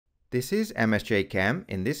This is MSJ Chem.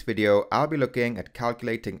 In this video, I'll be looking at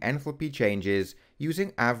calculating enthalpy changes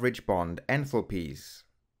using average bond enthalpies.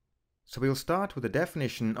 So we'll start with a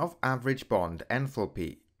definition of average bond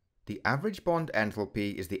enthalpy. The average bond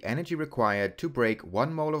enthalpy is the energy required to break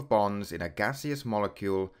 1 mole of bonds in a gaseous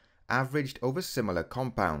molecule averaged over similar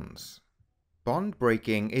compounds. Bond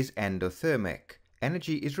breaking is endothermic.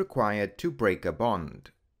 Energy is required to break a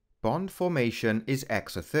bond. Bond formation is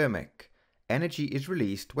exothermic. Energy is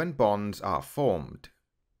released when bonds are formed.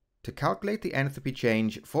 To calculate the enthalpy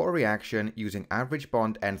change for a reaction using average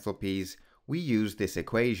bond enthalpies, we use this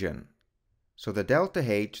equation. So the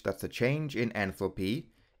ΔH, that's the change in enthalpy,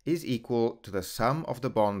 is equal to the sum of the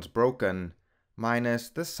bonds broken minus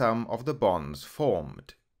the sum of the bonds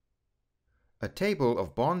formed. A table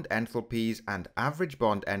of bond enthalpies and average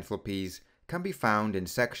bond enthalpies can be found in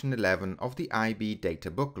section 11 of the IB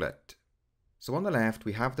data booklet. So on the left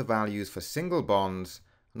we have the values for single bonds,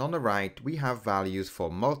 and on the right we have values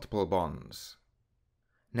for multiple bonds.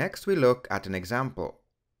 Next we look at an example.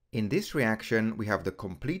 In this reaction we have the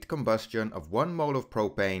complete combustion of 1 mole of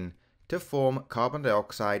propane to form carbon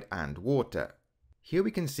dioxide and water. Here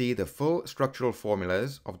we can see the full structural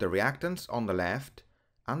formulas of the reactants on the left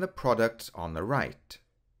and the products on the right.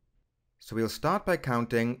 So we'll start by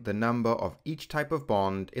counting the number of each type of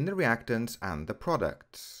bond in the reactants and the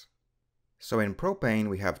products. So in propane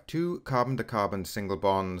we have 2 carbon-to-carbon single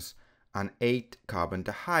bonds and 8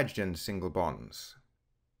 carbon-to-hydrogen single bonds.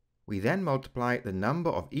 We then multiply the number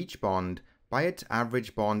of each bond by its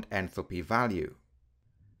average bond enthalpy value.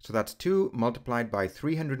 So that's 2 multiplied by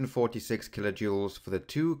 346 kilojoules for the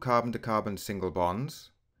 2 carbon-to-carbon single bonds,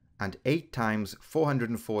 and 8 times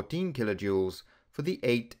 414 kilojoules for the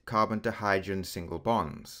 8 carbon-to-hydrogen single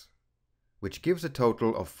bonds, which gives a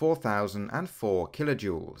total of 4004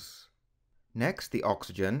 kilojoules. Next, the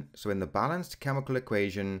oxygen. So in the balanced chemical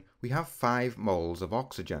equation, we have 5 moles of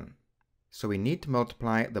oxygen. So we need to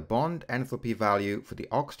multiply the bond enthalpy value for the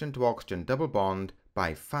oxygen-to-oxygen double bond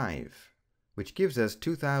by 5, which gives us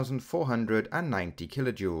 2490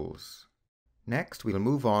 kilojoules. Next, we'll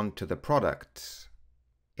move on to the products.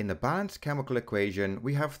 In the balanced chemical equation,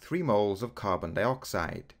 we have 3 moles of carbon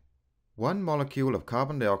dioxide. 1 molecule of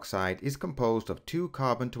carbon dioxide is composed of 2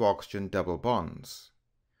 carbon-to-oxygen double bonds,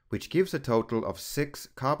 which gives a total of 6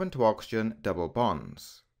 carbon-to-oxygen double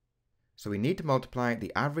bonds. So we need to multiply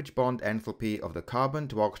the average bond enthalpy of the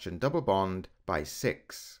carbon-to-oxygen double bond by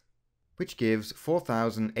 6, which gives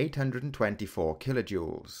 4824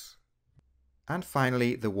 kilojoules. And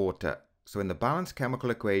finally, the water. So in the balanced chemical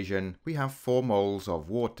equation, we have 4 moles of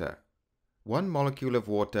water. 1 molecule of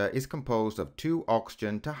water is composed of 2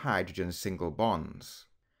 oxygen to hydrogen single bonds,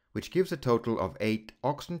 which gives a total of 8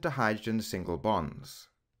 oxygen to hydrogen single bonds.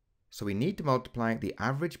 So we need to multiply the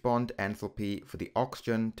average bond enthalpy for the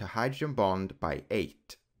oxygen to hydrogen bond by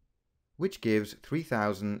 8, which gives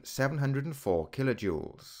 3704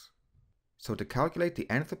 kilojoules. So to calculate the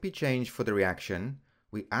enthalpy change for the reaction,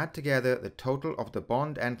 we add together the total of the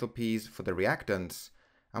bond enthalpies for the reactants,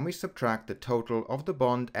 and we subtract the total of the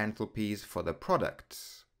bond enthalpies for the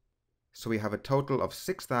products. So we have a total of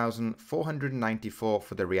 6494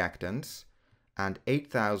 for the reactants and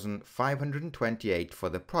 8528 for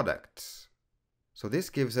the products. So this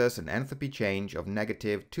gives us an enthalpy change of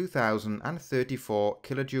negative 2034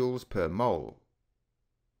 kilojoules per mole.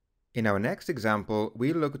 In our next example,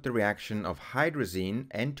 we'll look at the reaction of hydrazine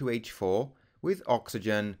N2H4 with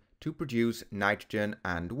oxygen to produce nitrogen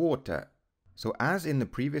and water. So as in the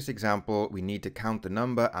previous example, we need to count the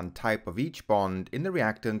number and type of each bond in the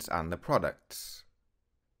reactants and the products.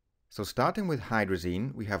 So starting with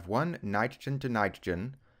hydrazine, we have 1 nitrogen to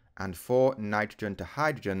nitrogen and 4 nitrogen to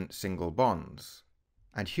hydrogen single bonds.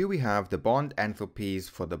 And here we have the bond enthalpies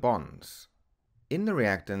for the bonds. In the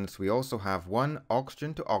reactants, we also have 1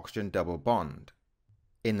 oxygen to oxygen double bond.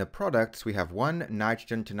 In the products, we have 1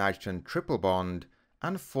 nitrogen to nitrogen triple bond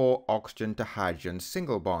and 4 oxygen to hydrogen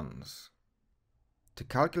single bonds. To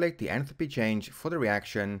calculate the enthalpy change for the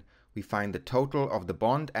reaction, we find the total of the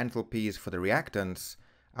bond enthalpies for the reactants,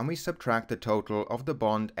 and we subtract the total of the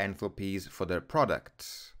bond enthalpies for the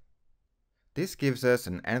products. This gives us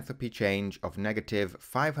an enthalpy change of negative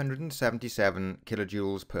 577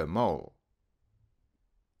 kilojoules per mole.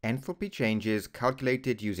 Enthalpy changes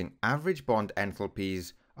calculated using average bond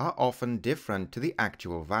enthalpies are often different to the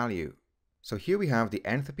actual value. So here we have the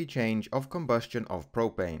enthalpy change of combustion of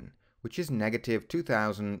propane, which is negative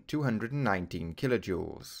 2219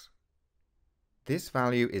 kilojoules. This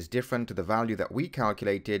value is different to the value that we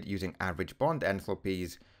calculated using average bond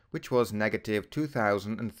enthalpies, which was negative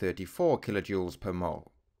 2034 kilojoules per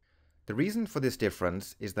mole. The reason for this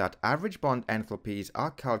difference is that average bond enthalpies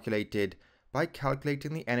are calculated by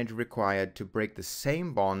calculating the energy required to break the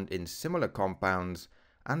same bond in similar compounds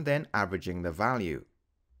and then averaging the value.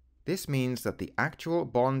 This means that the actual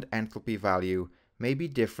bond enthalpy value may be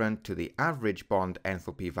different to the average bond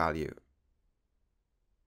enthalpy value.